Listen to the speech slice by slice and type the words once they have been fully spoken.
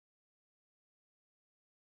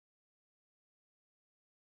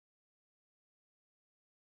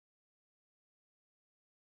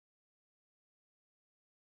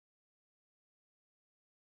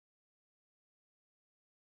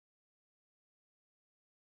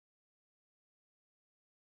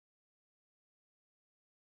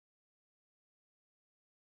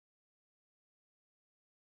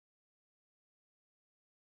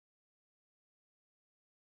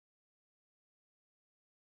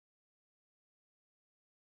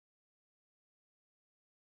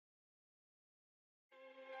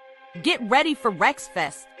Get ready for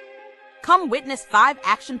RexFest. Come witness 5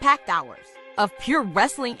 action-packed hours of pure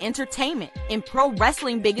wrestling entertainment in pro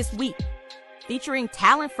wrestling biggest week, featuring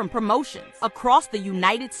talent from promotions across the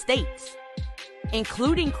United States,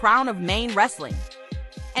 including Crown of Maine Wrestling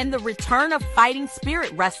and the return of Fighting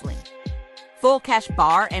Spirit Wrestling. Full cash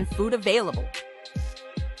bar and food available.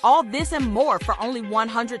 All this and more for only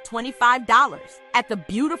 $125 at the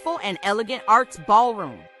beautiful and elegant Arts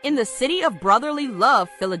Ballroom in the city of brotherly love,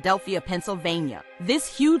 Philadelphia, Pennsylvania. This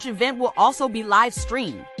huge event will also be live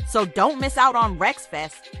streamed, so don't miss out on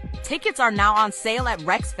RexFest. Tickets are now on sale at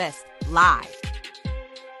RexFest Live.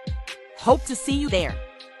 Hope to see you there.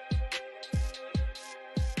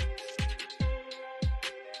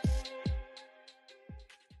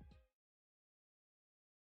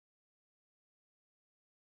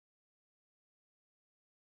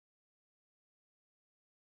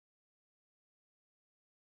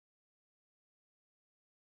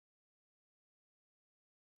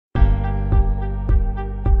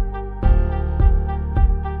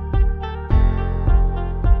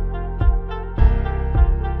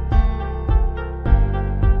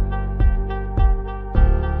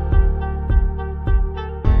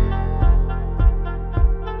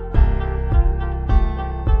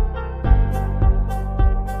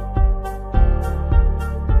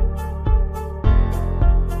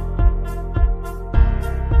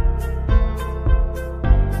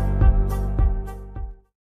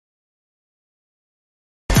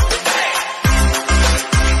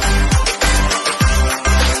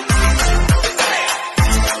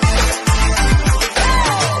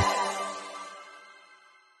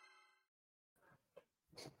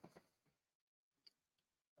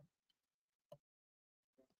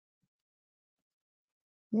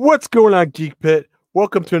 What's going on, Geek Pit?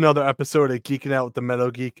 Welcome to another episode of Geeking Out with the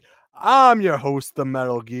Metal Geek. I'm your host, the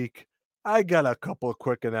Metal Geek. I got a couple of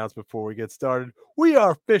quick announcements before we get started. We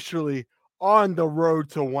are officially on the road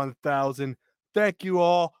to 1,000. Thank you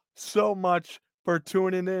all so much for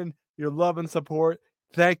tuning in, your love and support.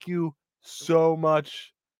 Thank you so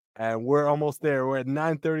much. And we're almost there. We're at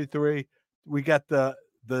 933. We got the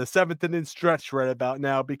 7th inning stretch right about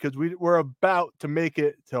now because we're about to make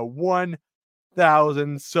it to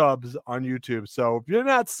 1,000 subs on YouTube. So if you're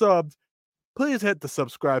not subbed, please hit the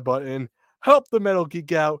subscribe button. Help the Metal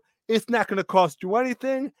Geek out. It's not going to cost you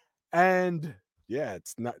anything. And yeah,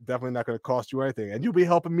 it's definitely not going to cost you anything. And you'll be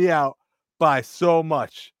helping me out by so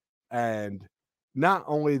much. And not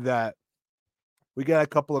only that, we got a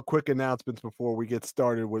couple of quick announcements before we get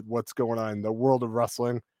started with what's going on in the world of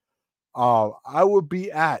wrestling. I will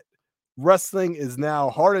be at Wrestling Is Now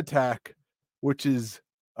Heart Attack, which is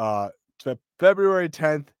February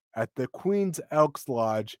 10th at the Queens Elks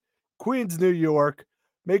Lodge, Queens, New York.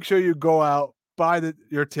 Make sure you go out, buy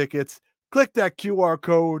your tickets, click that QR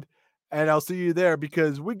code, and I'll see you there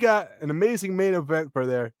because we got an amazing main event for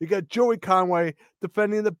there. You got Joey Conway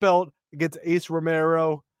defending the belt against Ace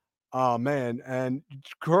Romero. Oh, man. And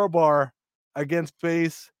Crowbar against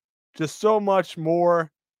Face. Just so much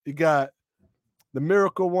more. You got the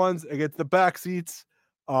Miracle Ones against the Backseats.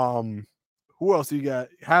 Who else you got?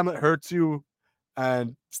 Hamlet Hurts You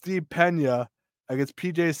and Steve Pena against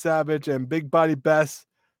PJ Savage and Big Body Bess.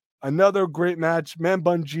 Another great match. Man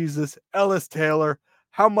Bun Jesus, Ellis Taylor.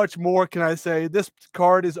 How much more can I say? This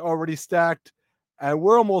card is already stacked and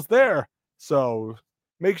we're almost there. So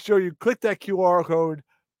make sure you click that QR code,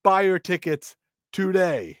 buy your tickets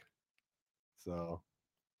today. So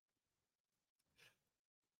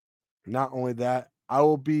not only that, I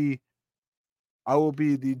will be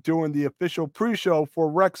doing the official pre-show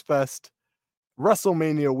for RexFest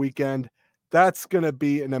WrestleMania weekend. That's going to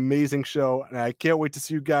be an amazing show, and I can't wait to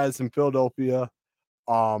see you guys in Philadelphia.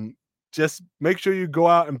 Just make sure you go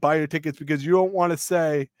out and buy your tickets because you don't want to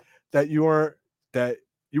say that you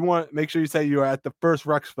want to make sure you say you're at the first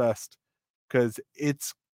RexFest because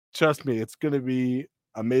trust me, it's going to be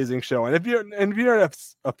amazing show. And if you're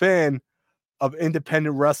a fan of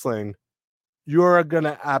independent wrestling, you're going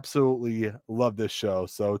to absolutely love this show.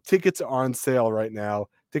 So tickets are on sale right now.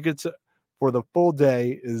 Tickets for the full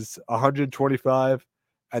day is $125,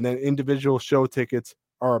 and then individual show tickets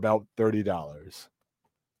are about $30.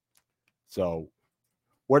 So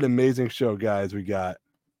what an amazing show, guys, we got.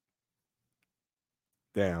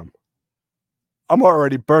 Damn. I'm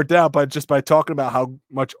already burnt out by talking about how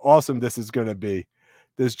much awesome this is going to be.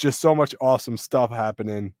 There's just so much awesome stuff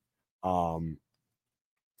happening.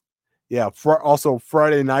 Yeah, also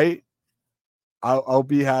Friday night, I'll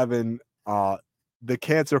be having the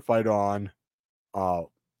cancer fight on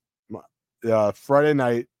Friday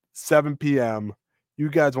night, 7 p.m. You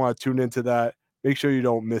guys want to tune into that. Make sure you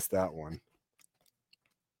don't miss that one.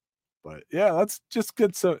 But yeah, let's get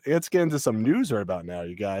into some news right about now,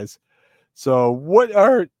 you guys. So what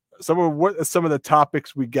are some of the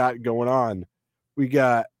topics we got going on? We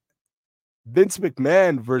got Vince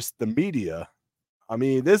McMahon versus the media. I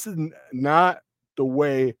mean, this is not the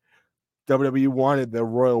way WWE wanted the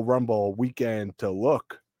Royal Rumble weekend to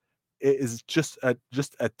look. It is just a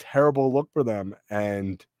terrible look for them,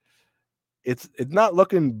 and it's not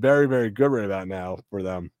looking very, very good right about now for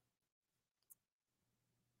them.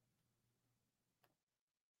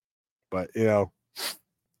 But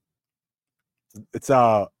it's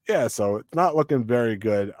yeah, so it's not looking very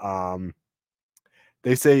good.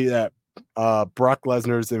 They say that Brock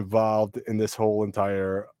Lesnar's involved in this whole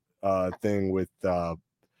entire thing with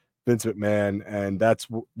Vince McMahon, and that's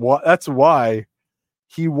why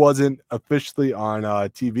he wasn't officially on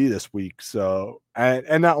TV this week. So,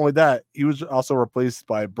 and not only that, he was also replaced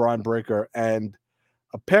by Braun Breaker, and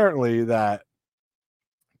apparently that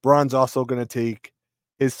Braun's also going to take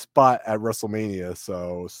his spot at WrestleMania.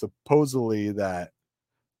 So supposedly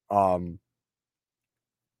um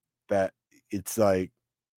that it's like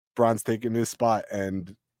Braun's taking his spot,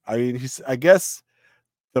 and I mean I guess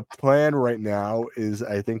the plan right now is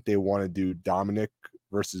I think they want to do Dominic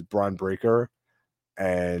versus Braun Breaker,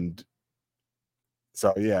 and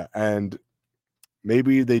so yeah, and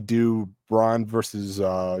maybe they do Braun versus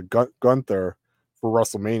Gunther for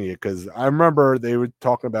WrestleMania, because I remember they were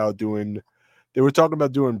talking about doing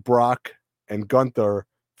Brock and Gunther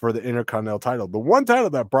for the Intercontinental title, the one title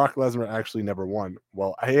that Brock Lesnar actually never won.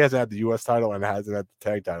 Well, he hasn't had the U.S. title and hasn't had the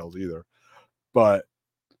tag titles either, but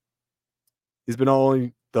he's been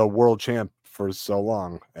only the world champ for so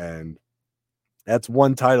long, and that's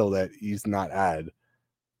one title that he's not had.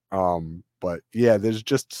 But yeah, there's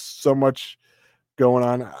just so much going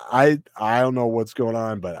on. I don't know what's going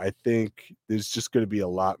on, but I think there's just going to be a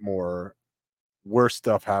lot more worse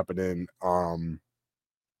stuff happening.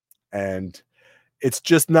 And it's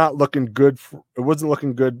just not looking good. It wasn't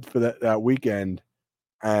looking good for that weekend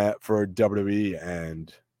for WWE,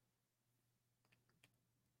 and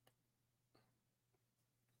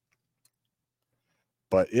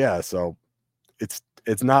but yeah, so it's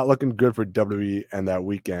not looking good for WWE and that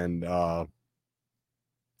weekend because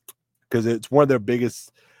it's one of their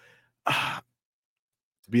biggest. To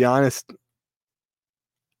be honest,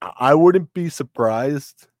 I wouldn't be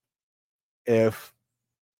surprised if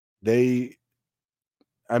they.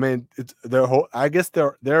 I mean, it's their whole. I guess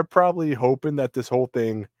they're probably hoping that this whole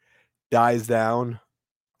thing dies down.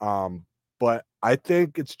 Um, but I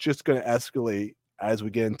think it's just going to escalate as we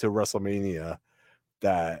get into WrestleMania.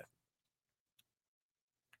 That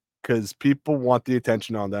because people want the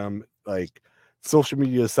attention on them. Like social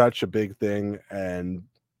media is such a big thing, and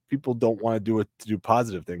people don't want to do it to do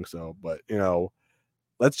positive things. So, but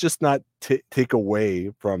let's just not take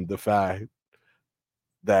away from the fact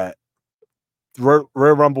that Royal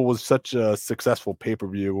Rumble was such a successful pay per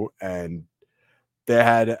view, and they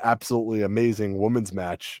had an absolutely amazing women's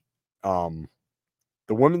match. Um,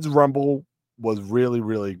 the women's Rumble was really,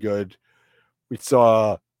 really good. We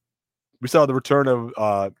saw the return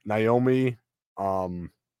of Naomi.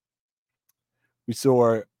 Um, we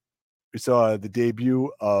saw the debut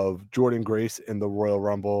of Jordan Grace in the Royal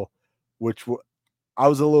Rumble, which I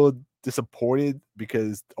was a little disappointed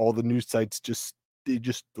because all the news sites they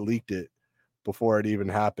just leaked it before it even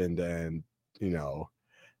happened, and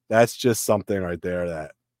that's just something right there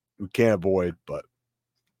that we can't avoid. But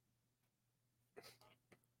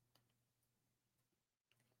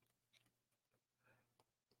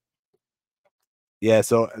yeah,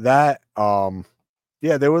 so that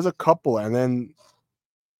yeah, there was a couple, and then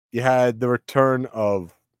you had the return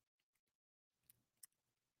of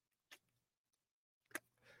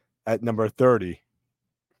at number 30.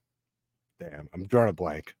 Damn, I'm drawing a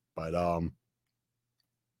blank, but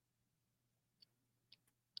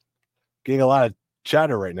getting a lot of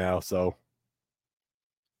chatter right now. So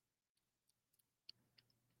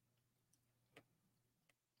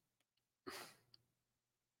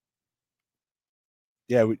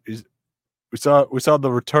yeah, we saw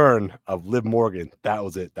the return of Liv Morgan. That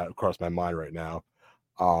was it. That crossed my mind right now.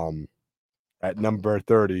 Um, at number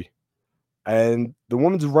 30, and the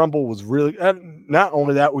women's rumble was really. And not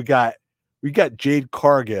only that, we got Jade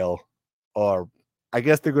Cargill, or I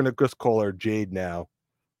guess they're gonna just call her Jade now.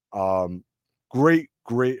 Um, great,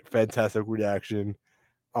 fantastic reaction.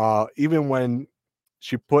 Even when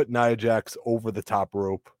she put Nia Jax over the top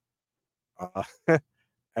rope. Uh,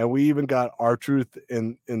 and we even got R-Truth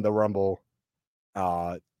in the Rumble.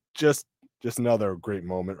 Uh, just another great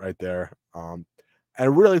moment right there. And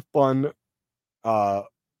really fun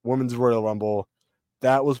women's Royal Rumble.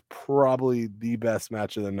 that was probably the best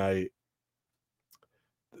match of the night.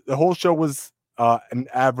 The whole show was an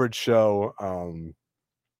average show.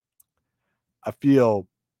 I feel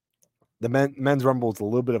the men's rumble was a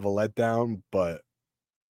little bit of a letdown, but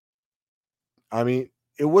I mean,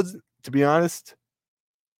 it was, to be honest,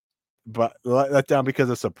 but let down because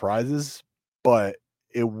of surprises, but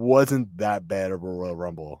it wasn't that bad of a Royal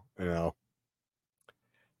Rumble, you know.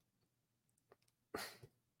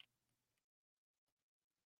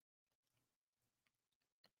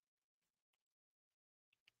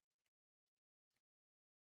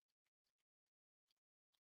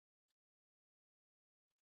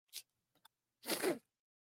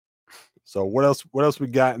 So what else? What else we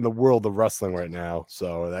got in the world of wrestling right now?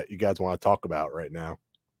 So that you guys want to talk about right now?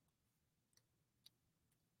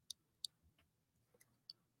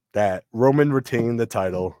 That Roman retained the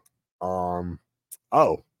title. Oh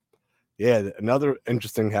yeah, another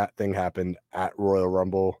interesting thing happened at Royal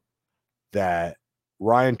Rumble that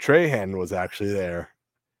Ryan Trahan was actually there.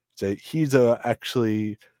 So he's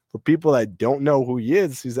actually, for people that don't know who he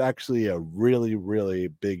is, he's actually a really, really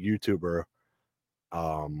big YouTuber.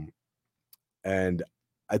 And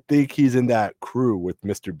I think he's in that crew with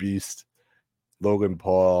Mr. Beast, Logan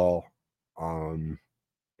Paul, um,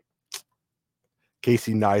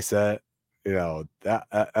 Casey Neistat, you know, that,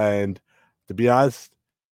 and to be honest,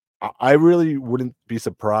 I really wouldn't be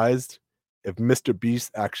surprised if Mr.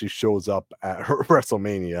 Beast actually shows up at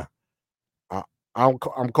WrestleMania. I, I'm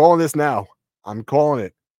calling this now. I'm calling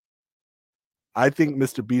it. I think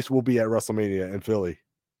Mr. Beast will be at WrestleMania in Philly.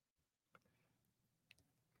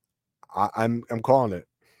 I'm calling it.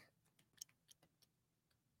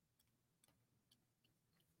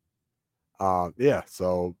 Yeah,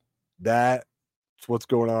 so that's what's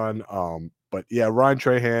going on. But yeah, Ryan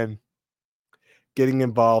Trahan getting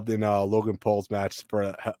involved in Logan Paul's match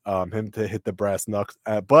for him to hit the brass knucks.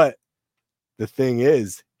 But the thing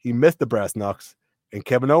is, he missed the brass knucks, and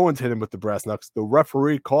Kevin Owens hit him with the brass knucks. The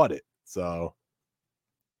referee caught it. So,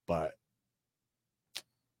 but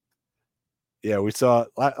yeah, we saw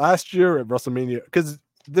last year at WrestleMania, because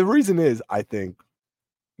the reason is, I think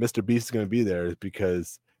Mr. Beast is going to be there is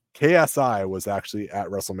because KSI was actually at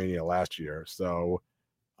WrestleMania last year. So,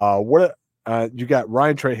 you got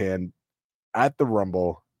Ryan Trahan at the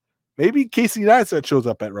Rumble. Maybe Casey Neistat shows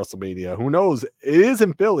up at WrestleMania. Who knows? It is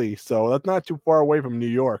in Philly, so that's not too far away from New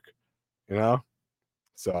York, you know?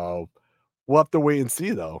 So we'll have to wait and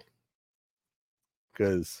see, though.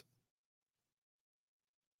 Because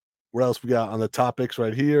what else we got on the topics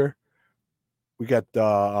right here? We got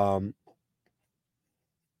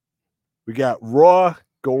we got Raw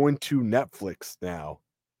going to Netflix now.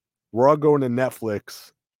 Raw going to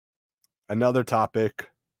Netflix. Another topic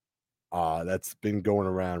that's been going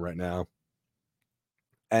around right now.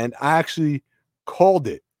 And I actually called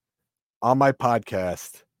it on my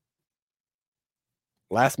podcast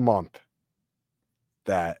last month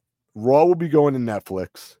that Raw will be going to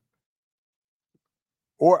Netflix.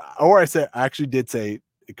 Or I actually did say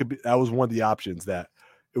it could be, that was one of the options, that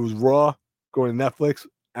it was Raw going to Netflix,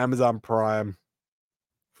 Amazon Prime,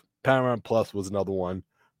 Paramount Plus was another one,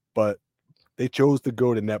 but they chose to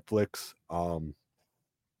go to Netflix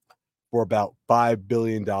for about $5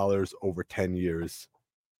 billion over 10 years.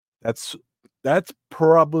 That's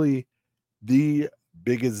probably the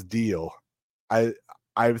biggest deal I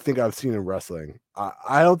think I've seen in wrestling.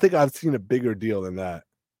 I don't think I've seen a bigger deal than that.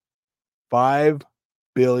 $5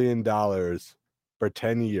 billion for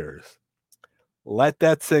 10 years. Let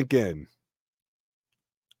that sink in.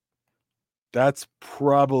 That's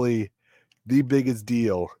probably the biggest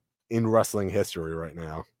deal in wrestling history right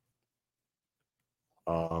now.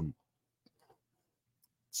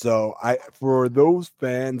 So for those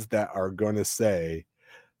fans that are going to say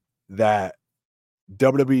that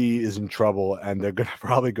WWE is in trouble and they're going to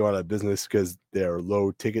probably go out of business because they're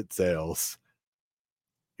low ticket sales,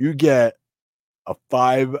 you get a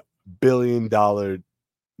 $5 billion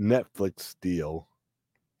Netflix deal.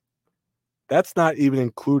 That's not even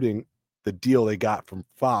including the deal they got from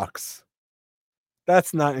Fox.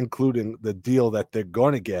 That's not including the deal that they're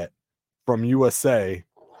going to get from USA,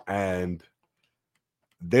 and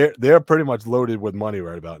they're pretty much loaded with money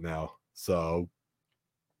right about now. So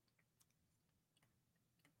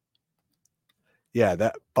yeah,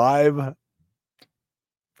 that $5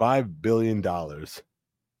 billion.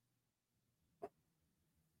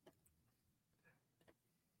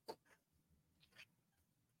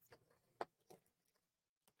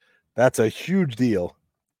 That's a huge deal.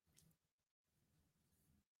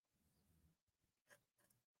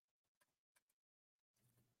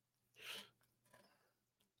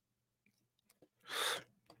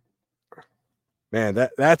 Man,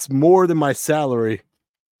 that's more than my salary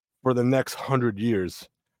for the next 100 years.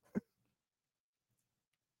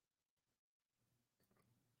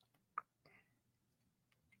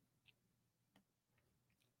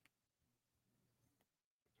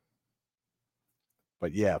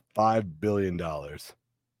 But yeah, $5 billion.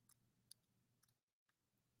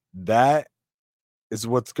 That is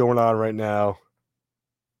what's going on right now.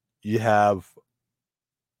 You have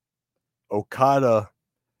Okada.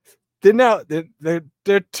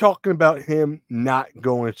 They're talking about him not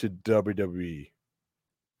going to WWE.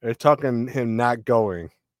 They're talking him not going.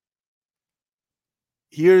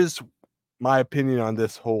 Here's my opinion on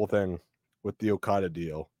this whole thing with the Okada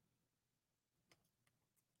deal.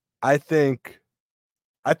 I think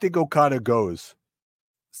Okada goes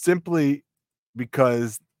simply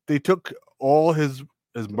because they took all his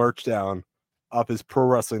merch down off his pro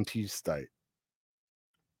wrestling tee site.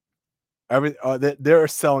 They're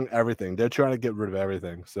selling everything. They're trying to get rid of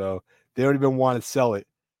everything. So they don't even want to sell it.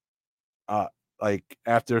 Like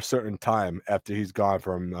after a certain time, after he's gone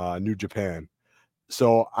from New Japan.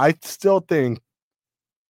 So I still think,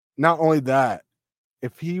 not only that,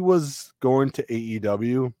 if he was going to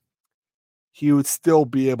AEW, he would still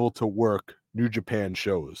be able to work New Japan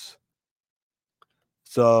shows.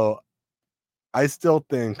 So I still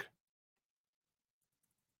think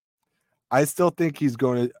he's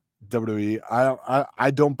going to WWE.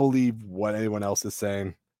 I don't believe what anyone else is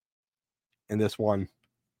saying in this one.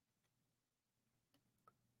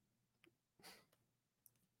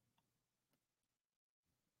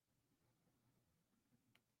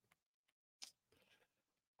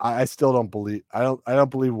 I still don't believe. I don't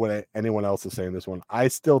believe what anyone else is saying this one. I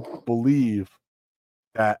still believe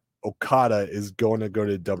that Okada is going to go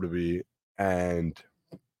to WWE, and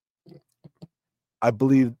I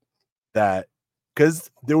believe that because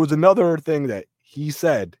there was another thing that he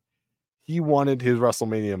said he wanted his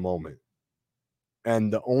WrestleMania moment,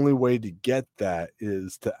 and the only way to get that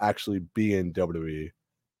is to actually be in WWE.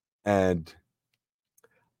 And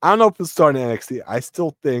I don't know if it's starting NXT. I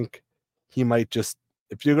still think he might just,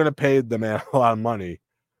 if you're gonna pay the man a lot of money,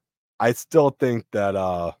 I still think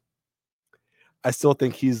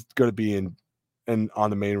he's gonna be in on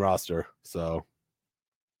the main roster. So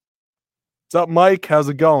what's up, Mike? How's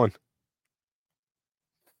it going?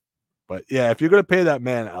 But yeah, if you're gonna pay that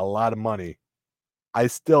man a lot of money, I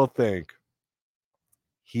still think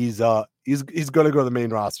he's gonna go to the main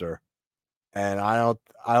roster. And I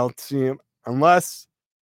don't see him, unless,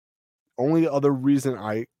 only other reason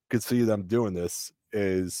I could see them doing this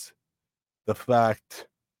is the fact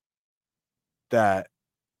that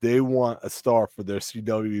they want a star for their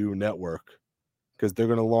CW network, because they're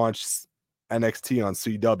going to launch NXT on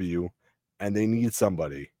CW and they need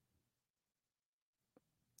somebody.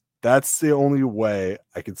 That's the only way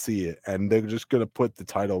I could see it. And they're just going to put the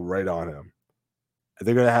title right on him.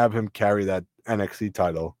 They're going to have him carry that NXT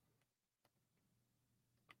title.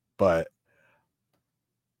 But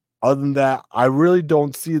other than that, I really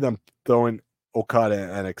don't see them throwing Okada in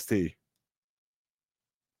NXT.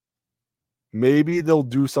 Maybe they'll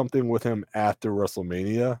do something with him after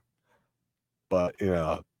WrestleMania, but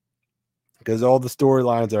because all the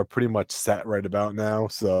storylines are pretty much set right about now,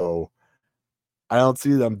 so I don't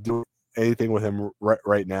see them doing anything with him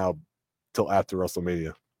right now till after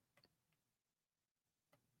WrestleMania.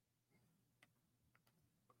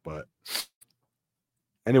 But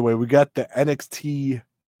anyway, we got the NXT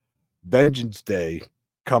Vengeance Day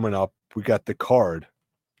coming up. We got the card.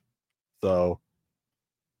 So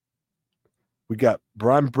we got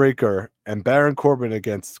Bron Breakker and Baron Corbin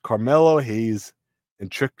against Carmelo Hayes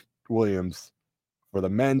and Trick Williams for the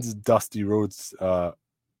men's Dusty Rhodes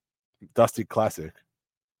Dusty Classic,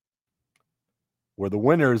 where the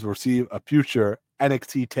winners receive a future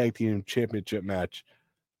NXT Tag Team Championship match.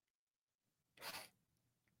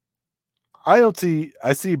 I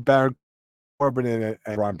see Baron Corbin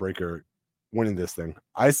and Bron Breakker winning this thing.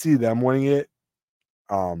 I see them winning it,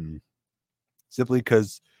 simply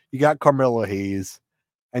because you got Carmelo Hayes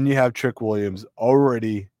and you have Trick Williams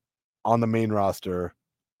already on the main roster.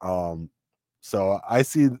 So I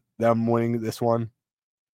see them winning this one.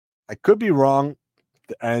 I could be wrong,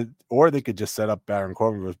 or they could just set up Baron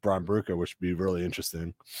Corbin with Bron Breakker, which would be really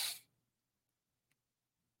interesting.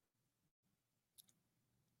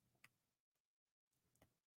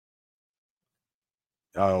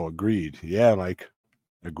 Oh, agreed. Yeah, Mike.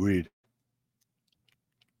 Agreed.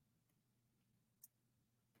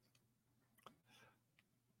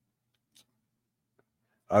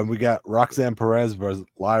 We got Roxanne Perez versus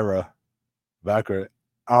Lyra Valkyrie.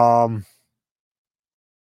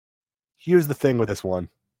 Here's the thing with this one.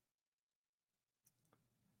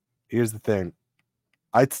 Here's the thing.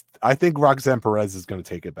 I think Roxanne Perez is going to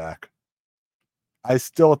take it back. I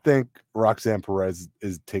still think Roxanne Perez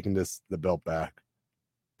is taking the belt back.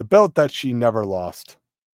 The belt that she never lost.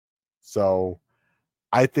 So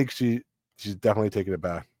I think she's definitely taking it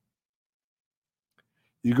back.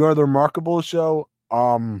 You go to the Remarkable show,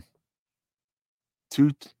 Elks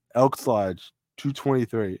Lodge,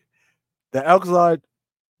 223. The Elks Lodge,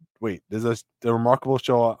 wait, there's the Remarkable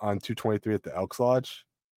show on 223 at the Elks Lodge.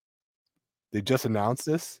 They just announced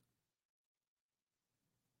this.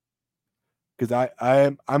 Because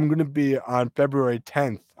I'm gonna be on February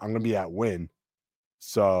 10th, I'm gonna be at Win.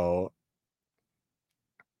 So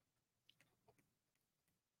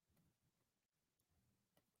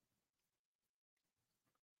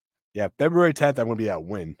yeah, February 10th, I'm gonna be at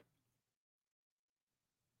Win.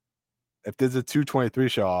 If there's a 223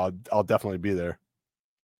 show, I'll definitely be there.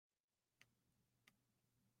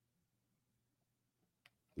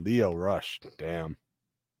 Leo Rush, damn.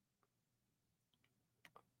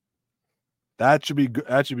 That should be good.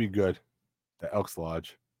 That should be good. The Elks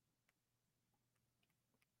Lodge.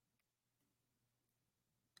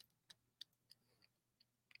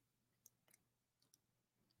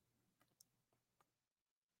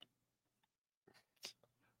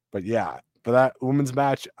 But yeah, for that women's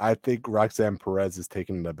match, I think Roxanne Perez is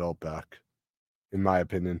taking the belt back, in my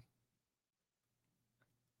opinion.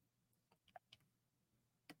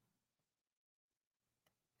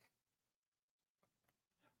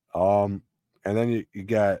 And then you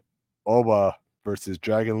got Oba versus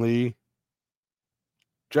Dragon Lee.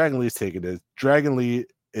 Dragon Lee's taking it. Dragon Lee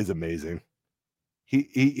is amazing.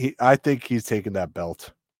 He I think he's taking that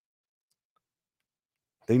belt.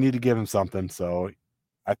 They need to give him something, so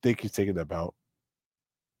I think he's taking that belt.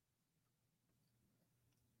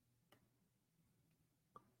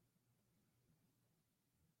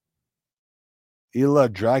 Ilya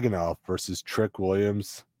Dragunov versus Trick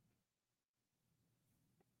Williams.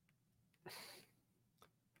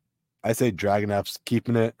 I say Dragunov's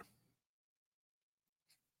keeping it.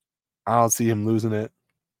 I don't see him losing it.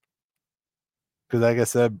 Because like I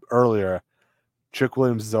said earlier, Trick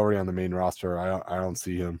Williams is already on the main roster. I don't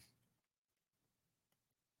see him.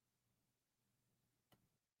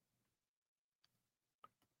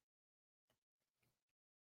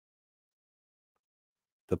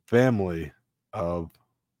 The family of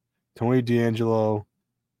Tony D'Angelo,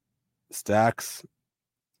 Stax,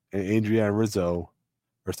 and Adriana Rizzo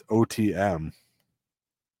versus OTM.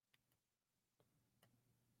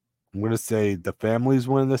 I'm going to say the family's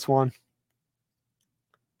winning this one.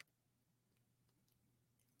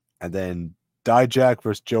 And then Dijak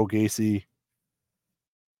versus Joe Gacy.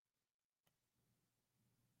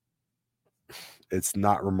 It's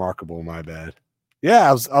not remarkable, my bad.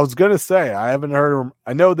 Yeah, I was gonna say I haven't heard.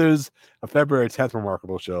 I know there's a February 10th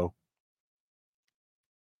remarkable show.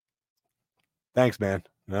 Thanks, man.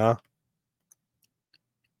 Yeah,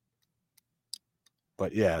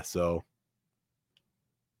 but yeah, so.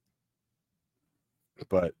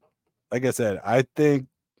 But like I said, I think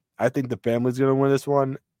the family's gonna win this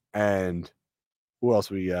one. And who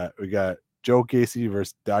else we got? We got Joe Gacy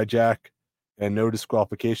versus Dijak, and no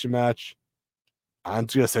disqualification match. I'm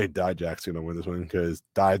just gonna say Dijak's gonna win this one because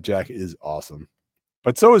Dijak is awesome,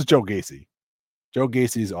 but so is Joe Gacy. Joe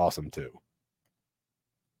Gacy's awesome too.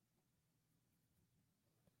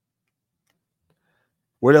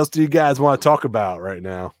 What else do you guys want to talk about right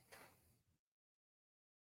now?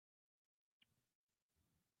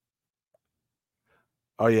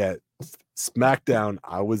 Oh yeah, SmackDown.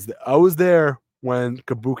 I was there when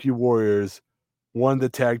Kabuki Warriors won the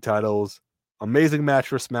tag titles. Amazing match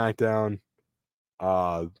for SmackDown.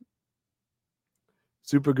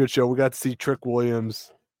 Super good show. We got to see Trick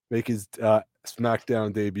Williams make his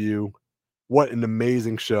SmackDown debut. What an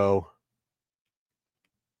amazing show.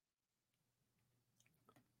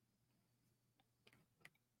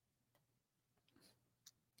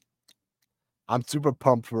 I'm super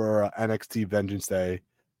pumped for NXT Vengeance Day.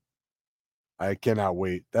 I cannot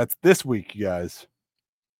wait. That's this week, you guys.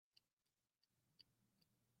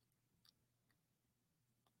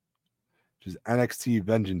 Just NXT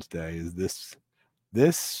Vengeance Day is this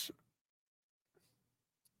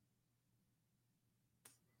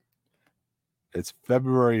it's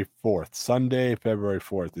February 4th. Sunday, February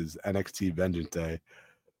 4th is NXT Vengeance Day.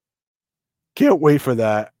 Can't wait for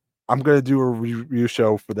that. I'm going to do a review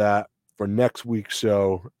show for that for next week's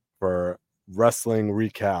show for wrestling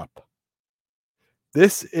recap.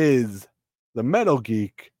 This is the Metal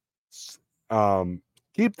Geek.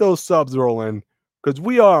 Keep those subs rolling because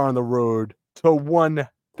we are on the road to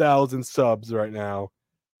 1,000 subs right now.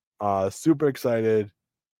 Super excited.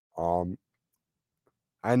 And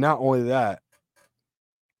not only that,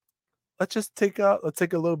 let's just take a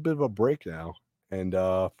little bit of a break now, and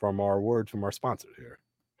from our words from our sponsor here.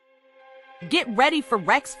 Get ready for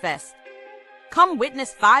RexFest. Come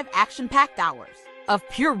witness 5 action-packed hours of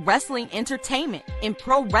pure wrestling entertainment in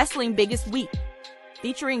pro wrestling biggest week,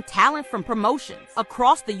 featuring talent from promotions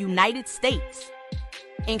across the United States,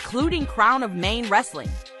 including Crown of Maine Wrestling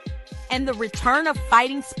and the return of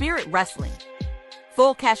Fighting Spirit Wrestling.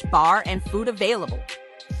 Full cash bar and food available.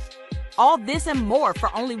 All this and more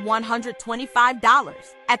for only $125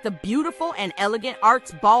 at the beautiful and elegant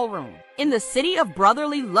Arts Ballroom in the city of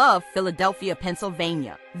brotherly love, Philadelphia,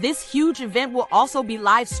 Pennsylvania. This huge event will also be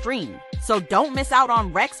live streamed, so don't miss out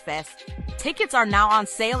on RexFest. Tickets are now on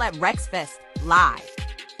sale at RexFest Live.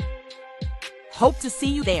 Hope to see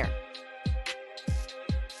you there.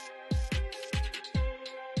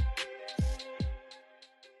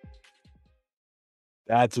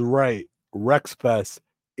 That's right, RexFest,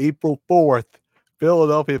 April 4th,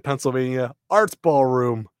 Philadelphia, Pennsylvania, Arts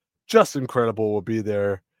Ballroom. Just incredible will be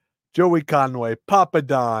there. Joey Conway, Papa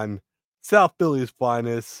Don, South Philly's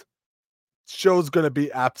finest. Show's going to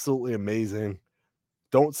be absolutely amazing.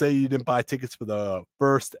 Don't say you didn't buy tickets for the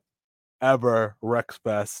first ever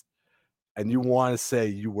RexFest and you want to say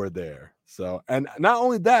you were there. So, and not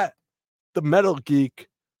only that, the Metal Geek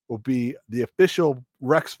will be the official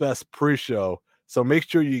RexFest pre-show. So make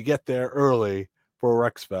sure you get there early for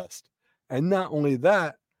RexFest. And not only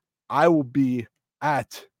that, I will be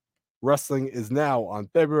at Wrestling Is Now on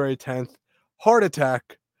February 10th. Heart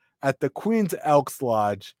Attack at the Queen's Elks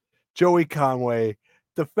Lodge. Joey Conway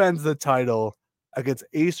defends the title against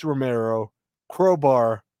Ace Romero.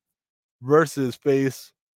 Crowbar versus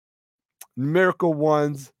Face. Miracle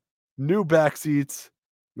Ones. New backseats.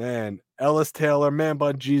 Man, Ellis Taylor, Man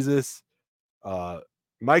Bun Jesus.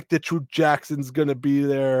 Mike the Truth Jackson's going to be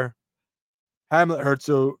there. Hamlet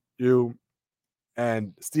Herzog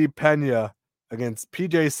and Steve Pena against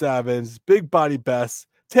PJ Savage, Big Body Best,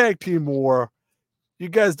 Tag Team War. You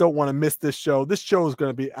guys don't want to miss this show. This show is going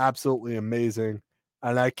to be absolutely amazing,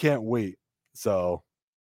 and I can't wait. So,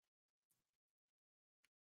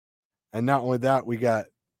 and not only that, we got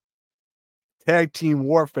Tag Team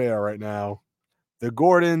Warfare right now. The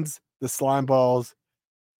Gordons, the Slime Balls,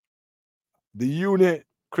 the Unit,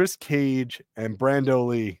 Chris Cage, and Brando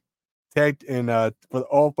Lee tagged in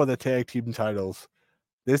for the tag team titles.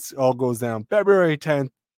 This all goes down February 10th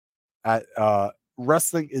at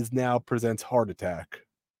Wrestling Is Now presents Heart Attack.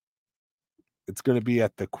 It's going to be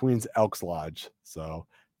at the Queen's Elks Lodge. So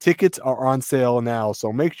tickets are on sale now.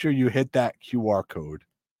 So make sure you hit that QR code.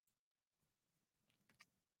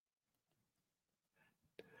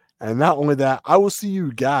 And not only that, I will see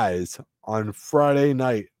you guys on Friday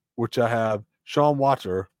night, which I have Sean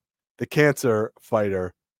Watcher, the cancer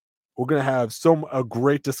fighter. We're going to have a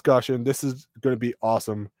great discussion. This is going to be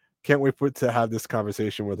awesome. Can't wait to have this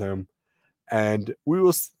conversation with him. And we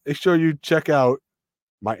will make sure you check out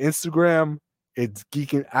my Instagram. It's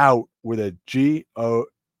Geeking Out with a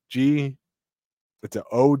G-O-G. It's an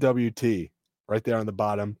O-W-T right there on the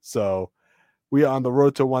bottom. So we are on the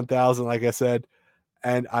road to 1,000, like I said.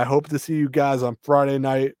 And I hope to see you guys on Friday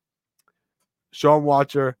night. Sean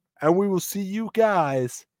Watcher. And we will see you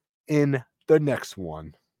guys in the next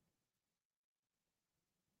one.